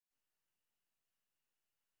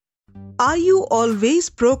Are you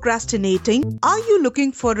always procrastinating? Are you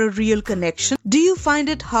looking for a real connection? Do you find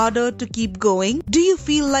it harder to keep going? Do you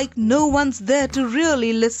feel like no one's there to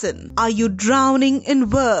really listen? Are you drowning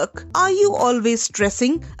in work? Are you always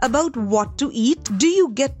stressing about what to eat? Do you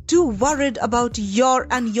get too worried about your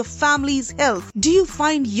and your family's health? Do you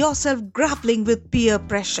find yourself grappling with peer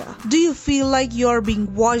pressure? Do you feel like you're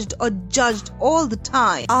being watched or judged all the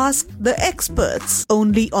time? Ask the experts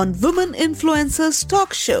only on Women Influencers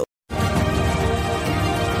Talk Show.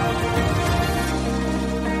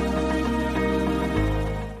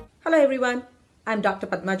 Hello everyone, I'm Dr.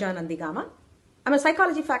 Padmaja Nandigama. I'm a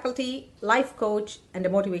psychology faculty, life coach, and a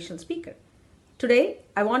motivational speaker. Today,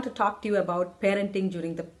 I want to talk to you about parenting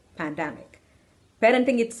during the pandemic.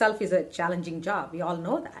 Parenting itself is a challenging job, we all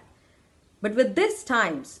know that. But with these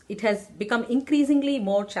times, it has become increasingly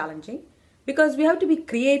more challenging because we have to be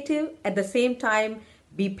creative, at the same time,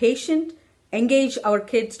 be patient, engage our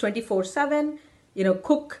kids 24/7,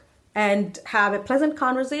 cook and have a pleasant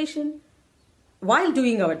conversation while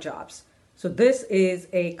doing our jobs. So this is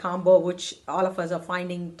a combo which all of us are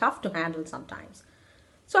finding tough to handle sometimes.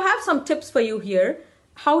 So I have some tips for you here,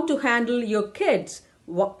 how to handle your kids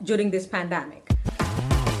during this pandemic.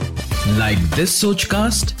 Like this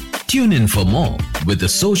Sochcast? Tune in for more with the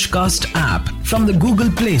Sochcast app from the Google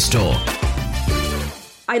Play Store.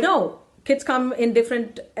 I know kids come in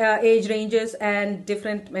different age ranges and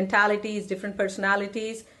different mentalities, different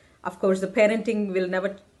personalities. Of course, the parenting will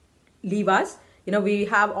never leave us. We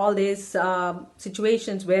have all these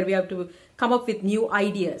situations where we have to come up with new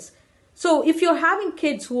ideas. So if you're having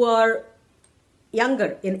kids who are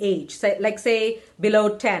younger in age, say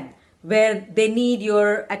below 10, where they need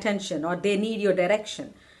your attention or they need your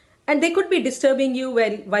direction, and they could be disturbing you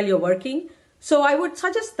while you're working, so I would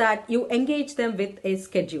suggest that you engage them with a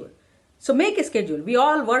schedule. So make a schedule. We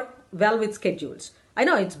all work well with schedules. I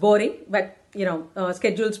know it's boring, but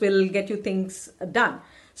schedules will get you things done.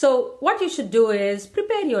 So what you should do is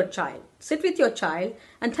prepare your child. Sit with your child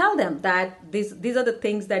and tell them that these are the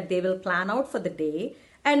things that they will plan out for the day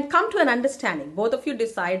and come to an understanding. Both of you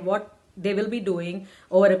decide what they will be doing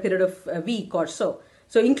over a period of a week or so.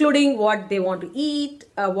 So including what they want to eat,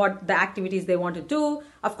 what the activities they want to do.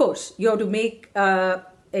 Of course, you have to make an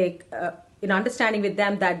understanding with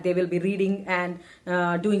them that they will be reading and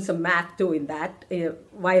doing some math too in that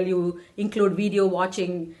while you include video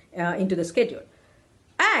watching into the schedule.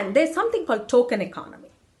 And there's something called token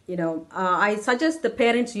economy. I suggest the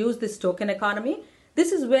parents use this token economy.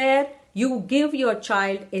 This is where you give your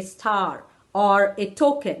child a star or a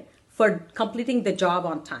token for completing the job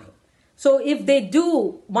on time. So if they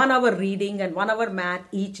do 1 hour reading and 1 hour math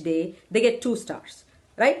each day, they get 2 stars,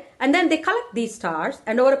 right? And then they collect these stars,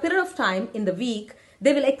 and over a period of time in the week,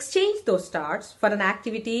 they will exchange those stars for an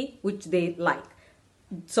activity which they like.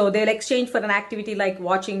 So they'll exchange for an activity like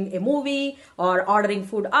watching a movie or ordering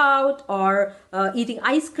food out or eating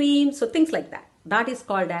ice cream. So things like that. That is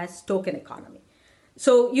called as token economy.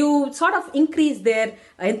 So you sort of increase their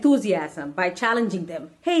enthusiasm by challenging them.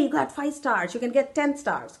 Hey, you got 5 stars, you can get 10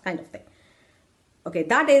 stars kind of thing. Okay,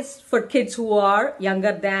 that is for kids who are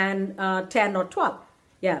younger than 10 or 12.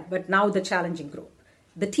 Yeah, but now the challenging group,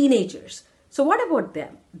 the teenagers. So what about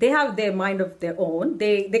them? They have their mind of their own.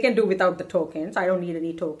 They can do without the tokens. I don't need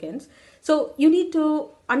any tokens. So you need to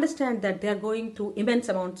understand that they're going through immense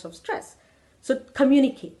amounts of stress. So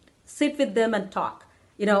communicate, sit with them and talk.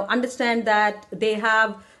 Understand that they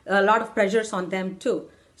have a lot of pressures on them too.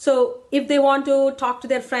 So if they want to talk to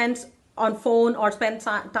their friends on phone or spend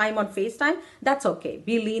time on FaceTime, that's okay.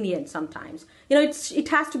 Be lenient sometimes. It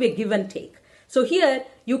has to be a give and take. So here,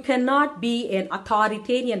 you cannot be an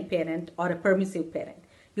authoritarian parent or a permissive parent.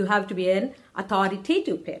 You have to be an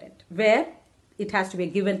authoritative parent where it has to be a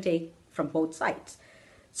give and take from both sides.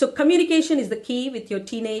 So communication is the key with your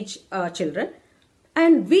teenage children.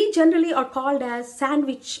 And we generally are called as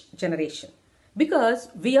sandwich generation because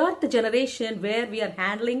we are the generation where we are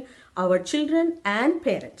handling our children and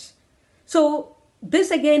parents. So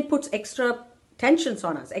this again puts extra tensions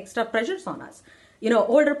on us, extra pressures on us.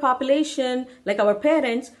 Older population like our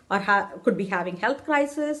parents could be having health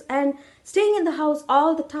crisis and staying in the house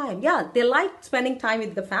all the time. Yeah, they like spending time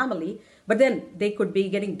with the family, but then they could be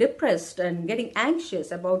getting depressed and getting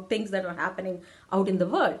anxious about things that are happening out in the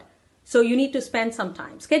world. So you need to spend some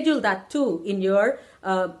time. Schedule that too in your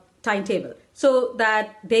timetable so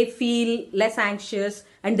that they feel less anxious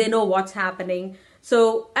and they know what's happening.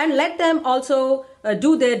 So, and let them also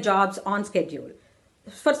do their jobs on schedule.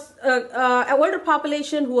 For an older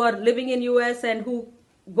population who are living in US and who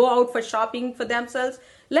go out for shopping for themselves,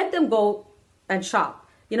 let them go and shop.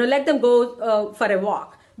 Let them go for a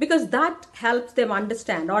walk because that helps them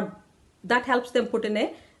understand or that helps them put in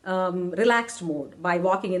a relaxed mode by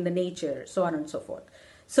walking in the nature, so on and so forth.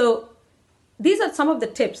 So these are some of the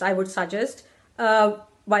tips I would suggest while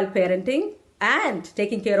parenting and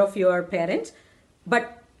taking care of your parents.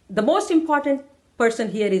 But the most important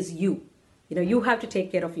person here is you. You have to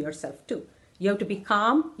take care of yourself too. You have to be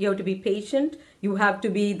calm. You have to be patient. You have to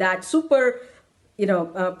be that super,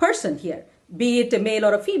 person here, be it a male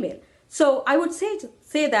or a female. So I would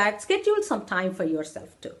say that schedule some time for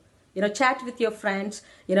yourself too. Chat with your friends.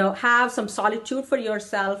 Have some solitude for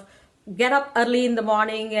yourself. Get up early in the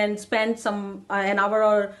morning and spend an hour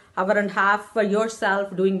or hour and a half for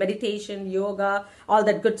yourself doing meditation, yoga, all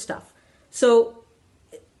that good stuff. So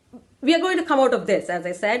we are going to come out of this, as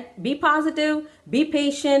I said. Be positive, be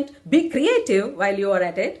patient, be creative while you are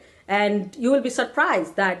at it, and you will be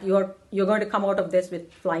surprised that you're going to come out of this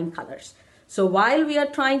with flying colors. So while we are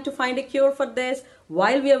trying to find a cure for this,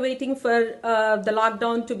 while we are waiting for the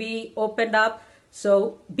lockdown to be opened up,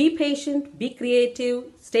 so be patient, be creative,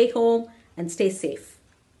 stay home, and stay safe.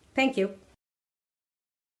 Thank you.